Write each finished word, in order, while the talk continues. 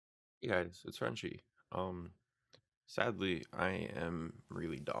Hey guys, it's Ffrenchie. Um, Sadly, I am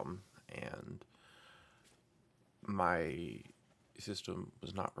really dumb, and my system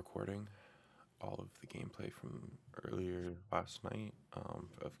was not recording all of the gameplay from earlier last night,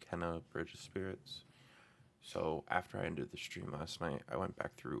 of Kenna Bridge of Spirits. So after I ended the stream last night, I went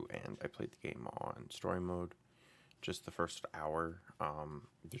back through and I played the game on story mode, just the first hour.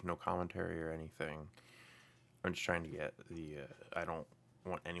 There's no commentary or anything. I'm just trying to get I don't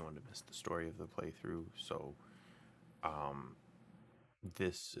want anyone to miss the story of the playthrough, so um,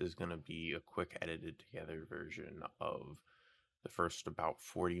 this is going to be a quick edited together version of the first about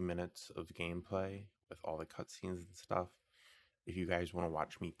 40 minutes of gameplay with all the cutscenes and stuff. If you guys want to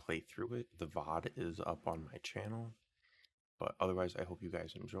watch me play through it, the VOD is up on my channel. But otherwise, I hope you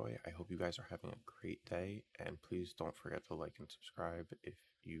guys enjoy. I hope you guys are having a great day. And please don't forget to like and subscribe if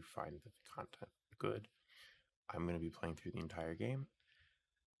you find the content good. I'm going to be playing through the entire game,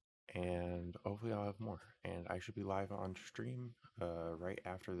 and hopefully I'll have more. And I should be live on stream right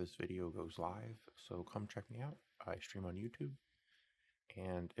after this video goes live, so come check me out. I stream on YouTube,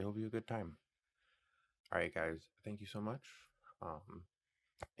 and it'll be a good time. Alright guys, thank you so much,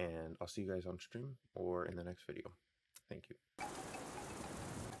 and I'll see you guys on stream or in the next video. Thank you.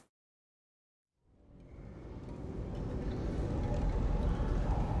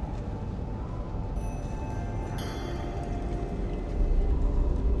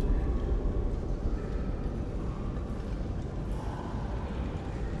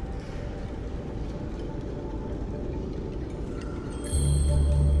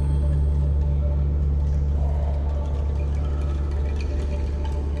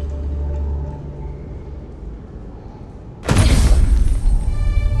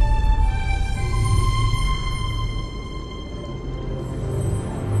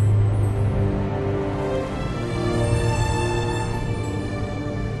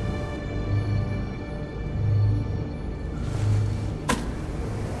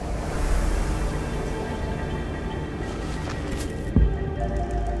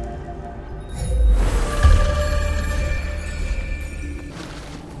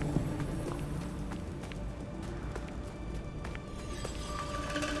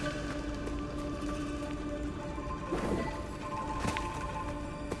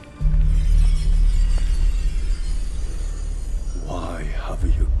 Why have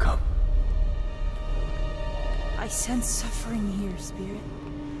you come? I sense suffering here, Spirit.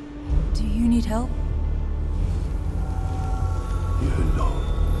 Do you need help? You know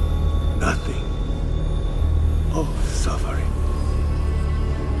nothing of suffering.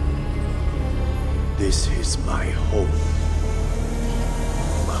 This is my home,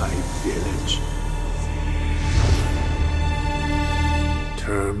 my village.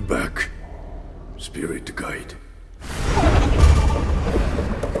 Turn back, Spirit Guide.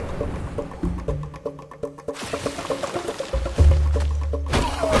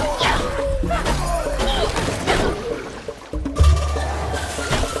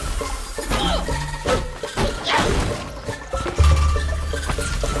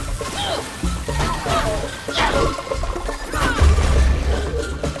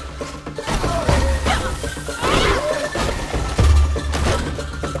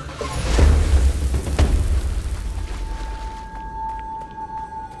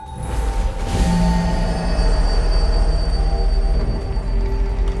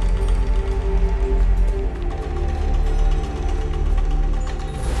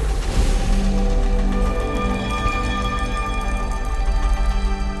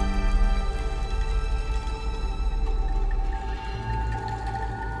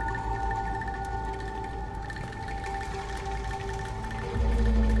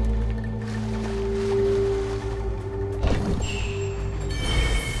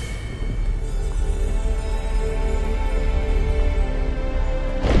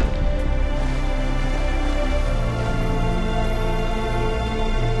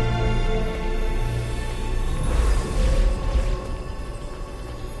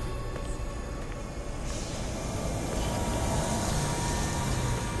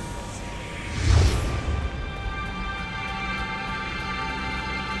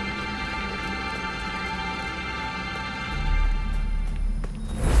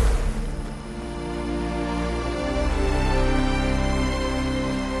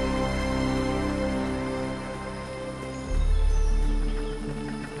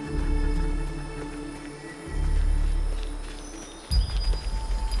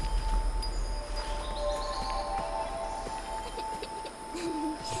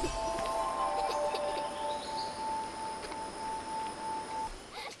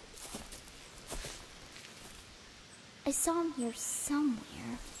 I saw him here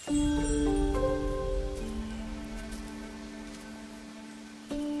somewhere. Where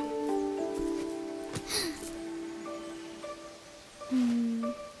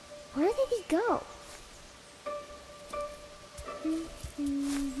did he go?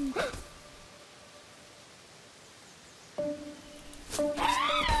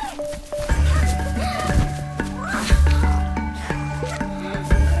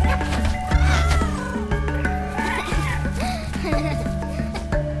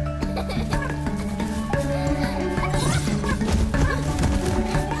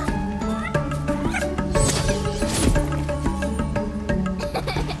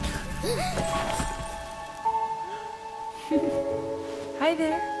 Hi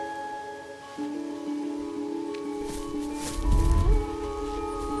there.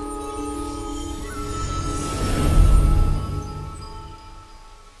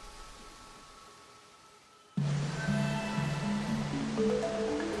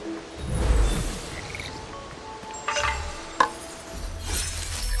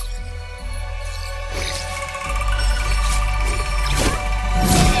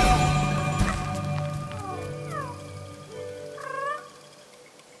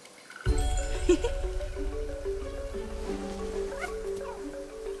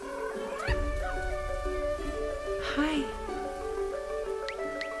 Hi.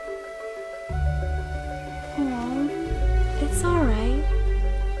 Oh, it's all right.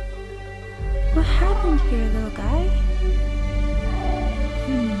 What happened here, little guy?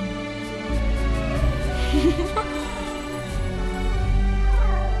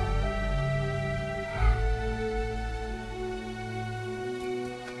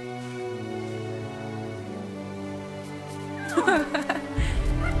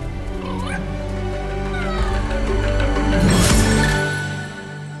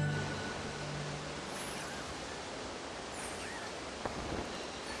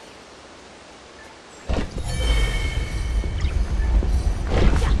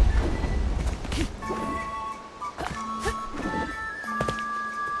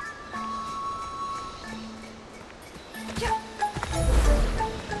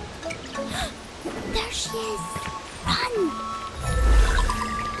 There she is! Run!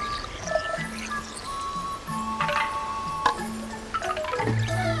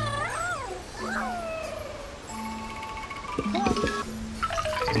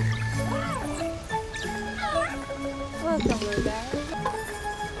 Welcome, little guy.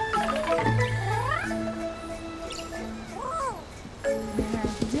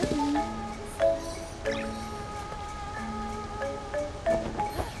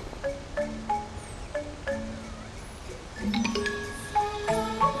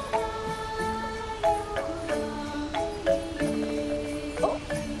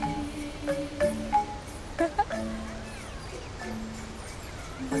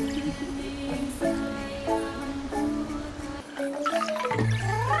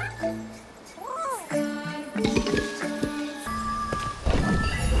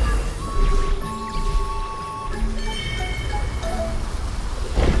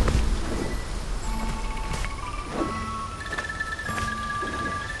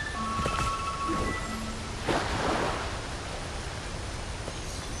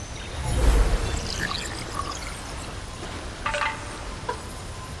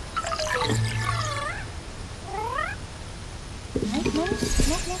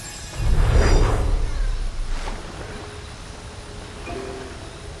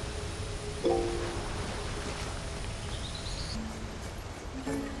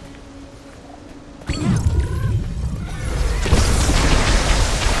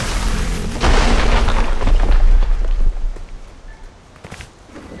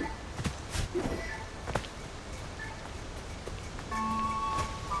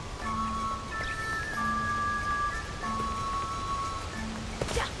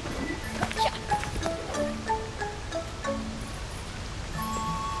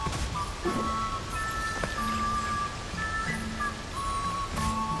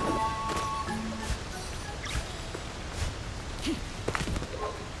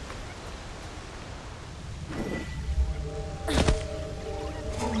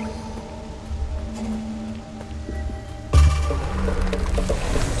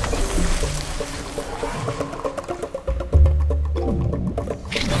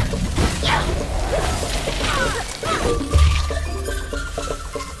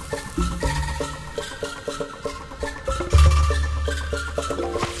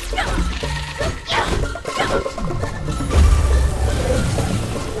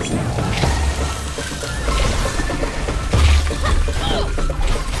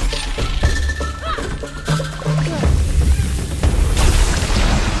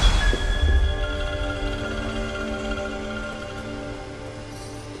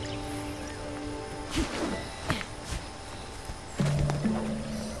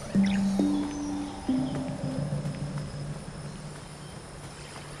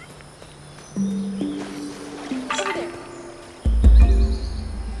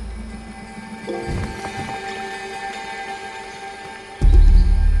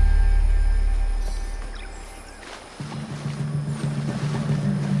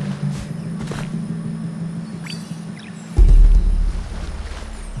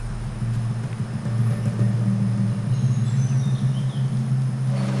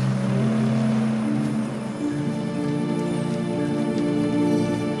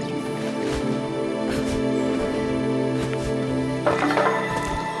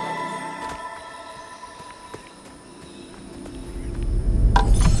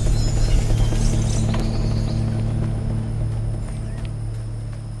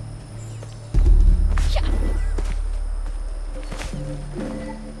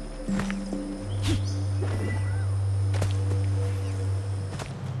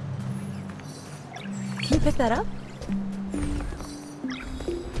 pick that up?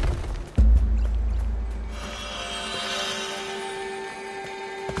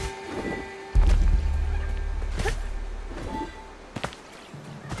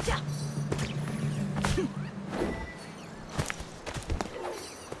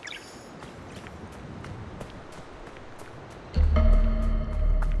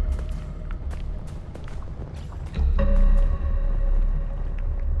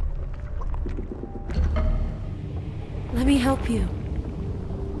 Let me help you.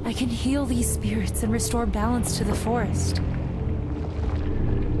 I can heal these spirits and restore balance to the forest.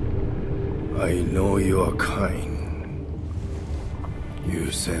 I know you are kind.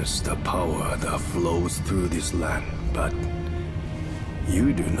 You sense the power that flows through this land, but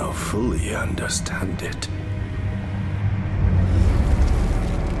you do not fully understand it.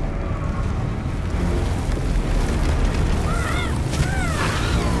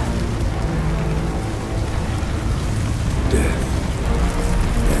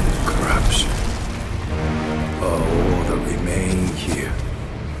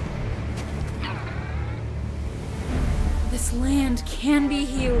 This land can be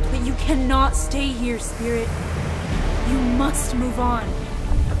healed, but you cannot stay here, Spirit. You must move on.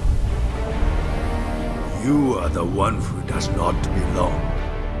 You are the one who does not belong.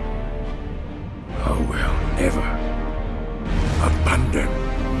 I will never abandon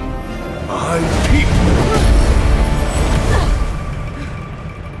my people.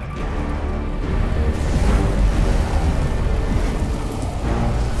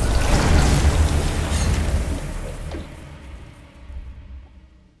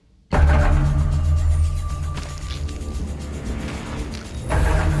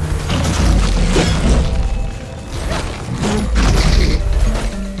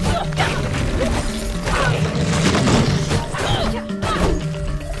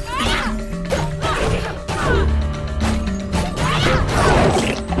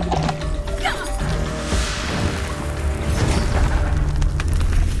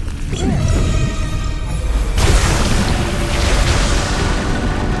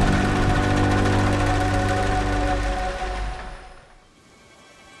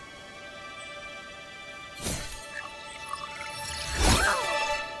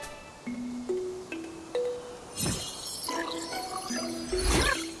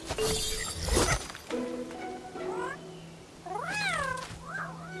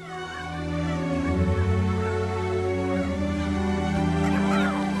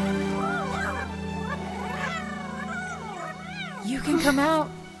 You can come out.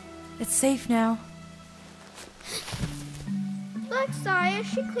 It's safe now. Look, Saya,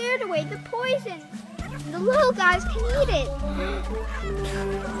 she cleared away the poison. The little guys can eat it.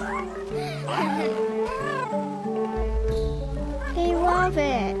 They love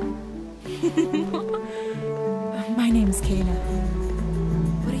it. My name's Kana.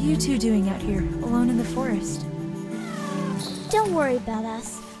 What are you two doing out here, alone in the forest? Don't worry about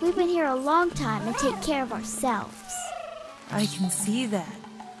us. We've been here a long time and take care of ourselves. I can see that.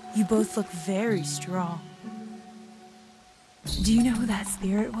 You both look very strong. Do you know who that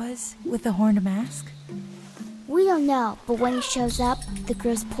spirit was, with the horned mask? We don't know, but when he shows up, the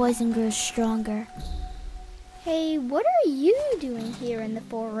girl's poison grows stronger. Hey, what are you doing here in the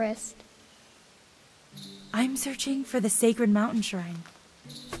forest? I'm searching for the sacred mountain shrine.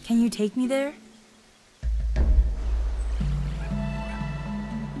 Can you take me there?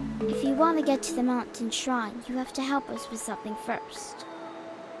 If you want to get to the mountain shrine, you have to help us with something first.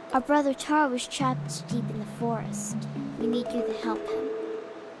 Our brother Taro was trapped deep in the forest. We need you to help him.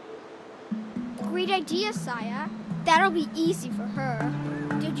 Great idea, Saya. That'll be easy for her.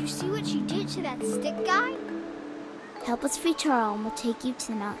 Did you see what she did to that stick guy? Help us free Taro and we'll take you to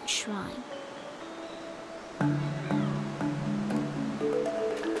the mountain shrine.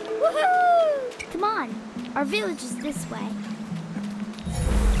 Woohoo! Come on, our village is this way.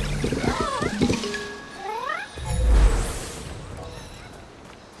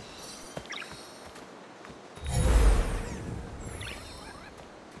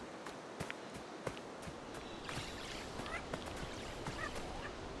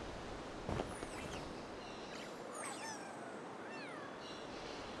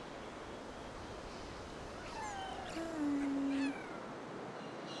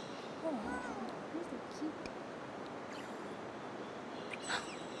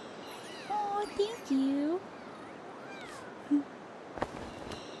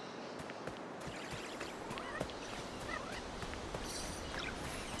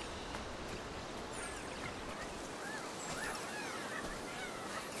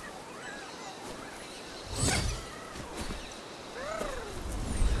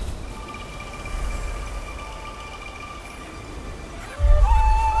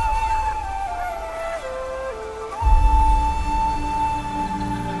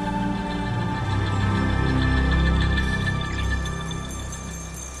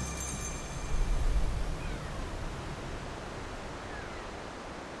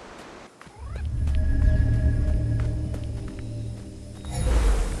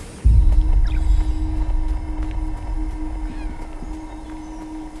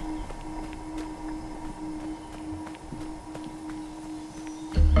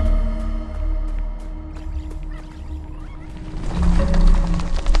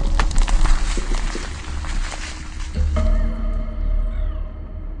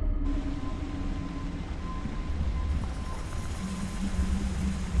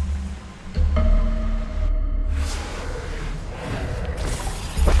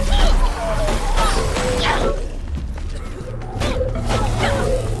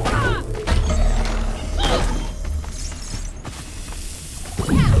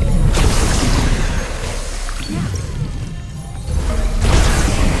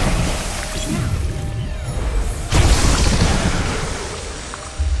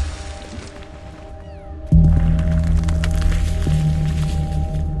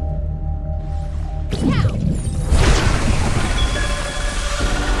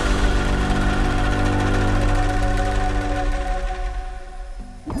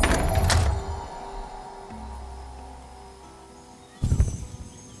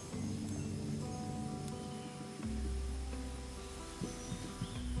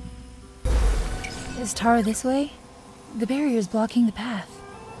 Is Taro this way? The barrier's blocking the path.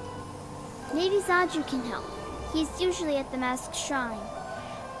 Maybe Zaju can help. He's usually at the masked shrine.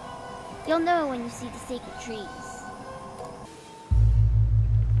 You'll know when you see the sacred trees.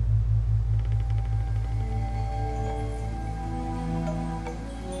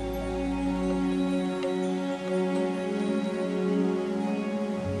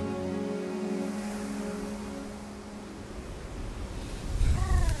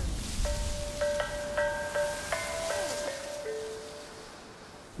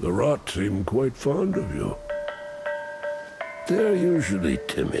 The rot seem quite fond of you. They're usually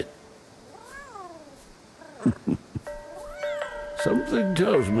timid. Something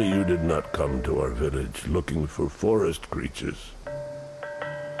tells me you did not come to our village looking for forest creatures.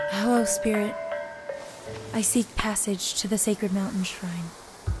 Hello, Spirit. I seek passage to the sacred mountain shrine.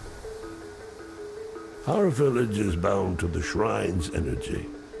 Our village is bound to the shrine's energy,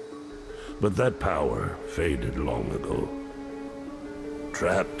 but that power faded long ago.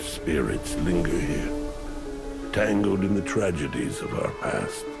 Trapped spirits linger here, tangled in the tragedies of our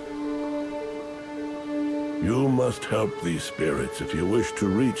past. You must help these spirits if you wish to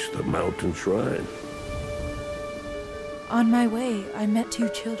reach the mountain shrine. On my way, I met 2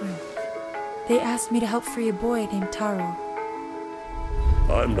 children. They asked me to help free a boy named Taro.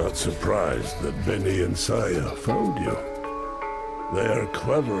 I'm not surprised that Benny and Saya found you. They are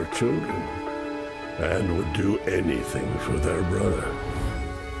clever children, and would do anything for their brother.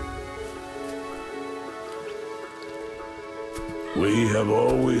 We have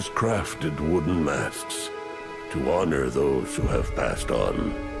always crafted wooden masks to honor those who have passed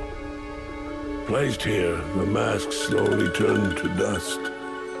on. Placed here, the masks slowly turn to dust,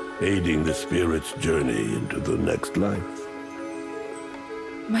 aiding the spirit's journey into the next life.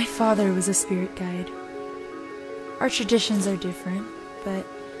 My father was a spirit guide. Our traditions are different, but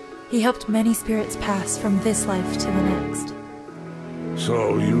he helped many spirits pass from this life to the next.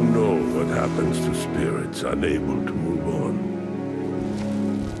 So you know what happens to spirits unable to move on.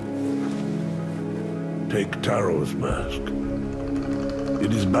 Take Taro's mask.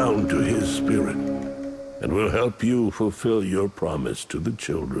 It is bound to his spirit, and will help you fulfill your promise to the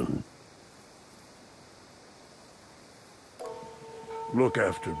children. Look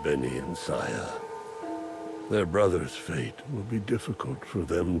after Benny and Saya. Their brother's fate will be difficult for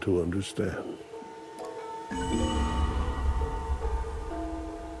them to understand.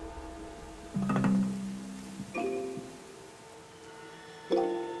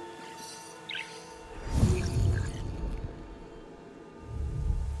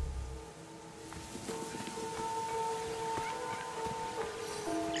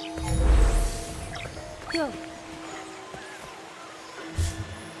 Yo.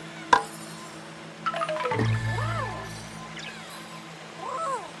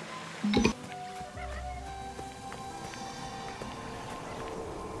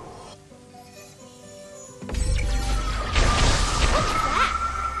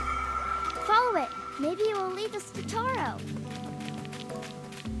 Follow it. Maybe it will lead us to Taro.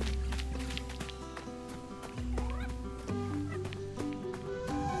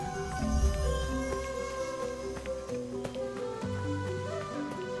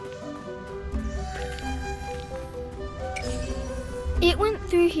 It went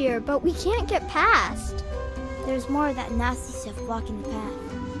through here, but we can't get past. There's more of that nasty stuff blocking the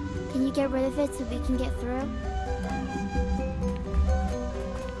path. Can you get rid of it so we can get through?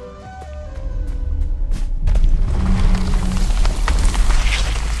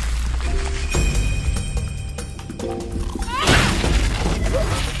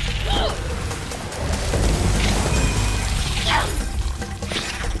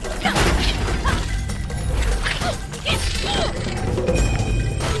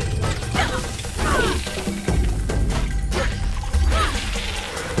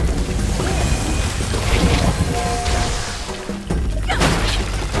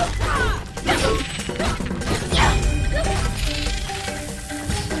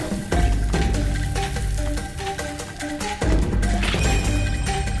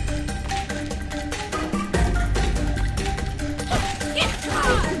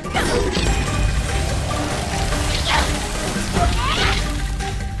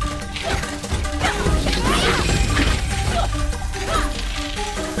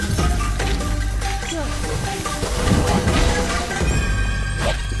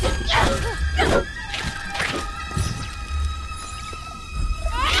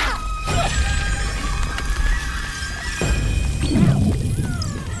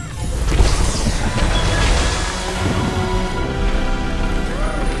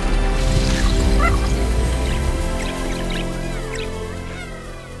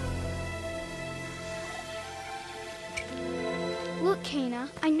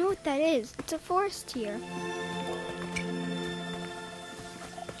 is. It's a forest here.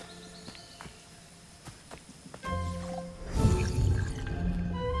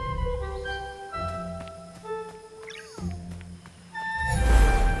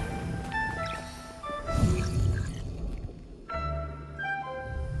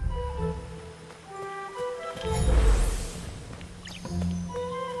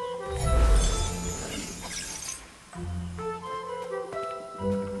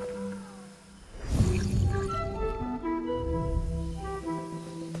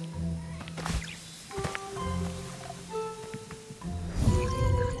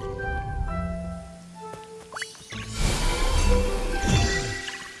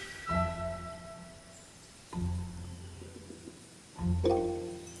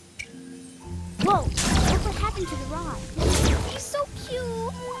 Whoa! Look what happened to the rod. He's so cute.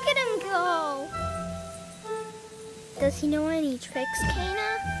 Look at him go. Does he know any tricks,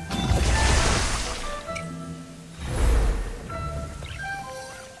 Kana?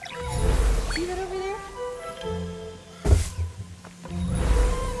 See that over there?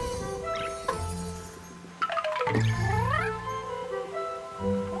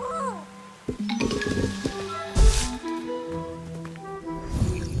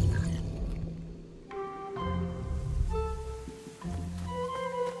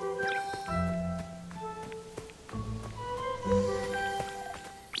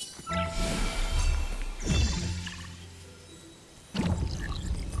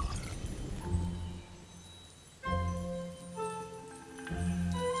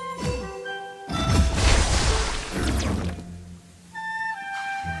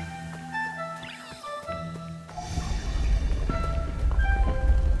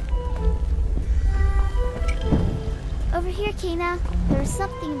 Over here, Kana. There's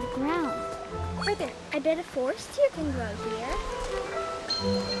something in the ground. Right there. I bet a forest deer can grow here.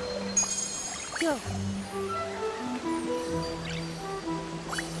 Go.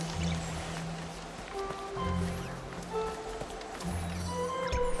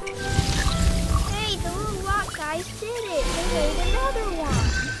 Hey, the little rock guys did it. They made another one.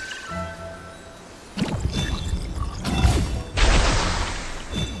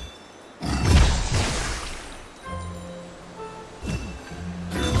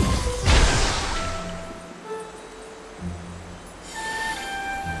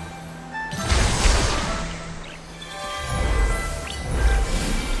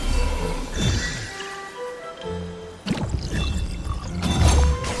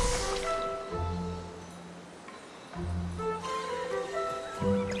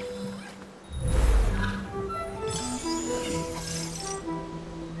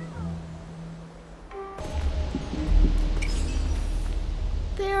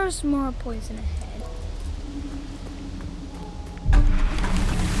 There's more poison ahead.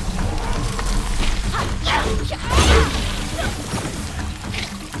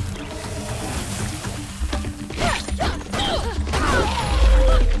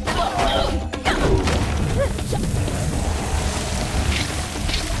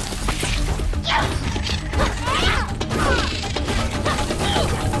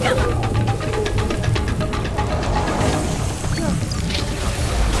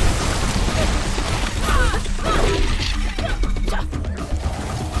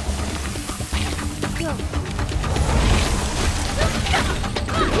 Go.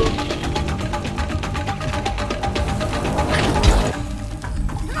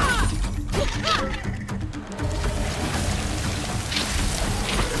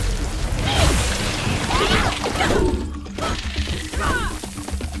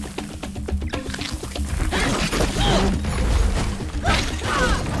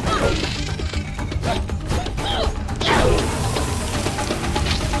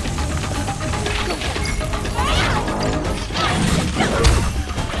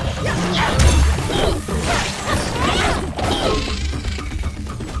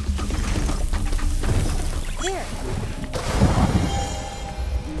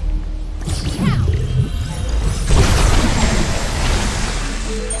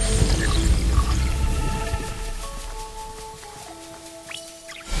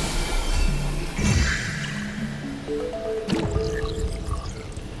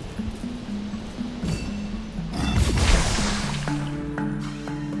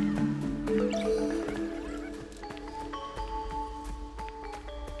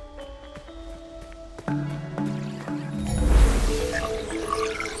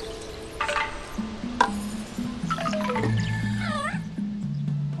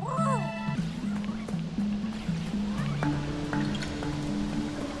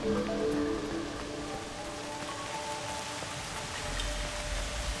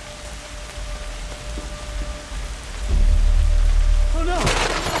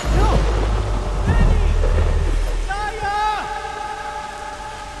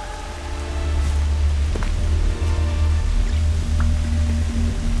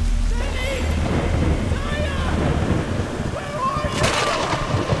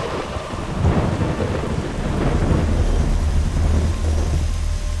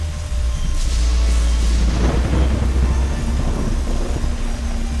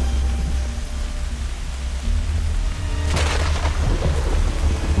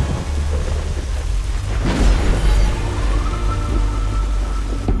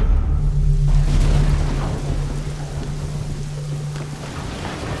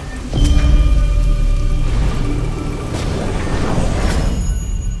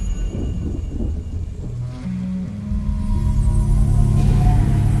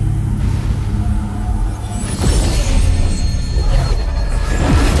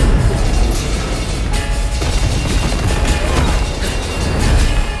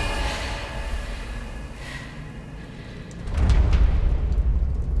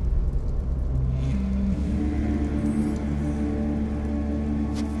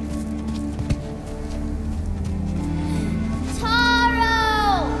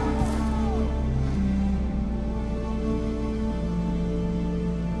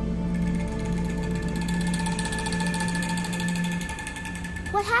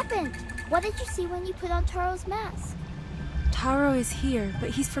 What happened? What did you see when you put on Taro's mask? Taro is here,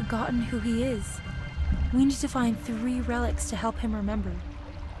 but he's forgotten who he is. We need to find 3 relics to help him remember.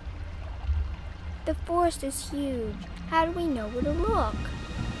 The forest is huge. How do we know where to look?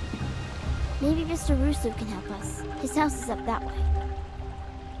 Maybe Mr. Russo can help us. His house is up that way.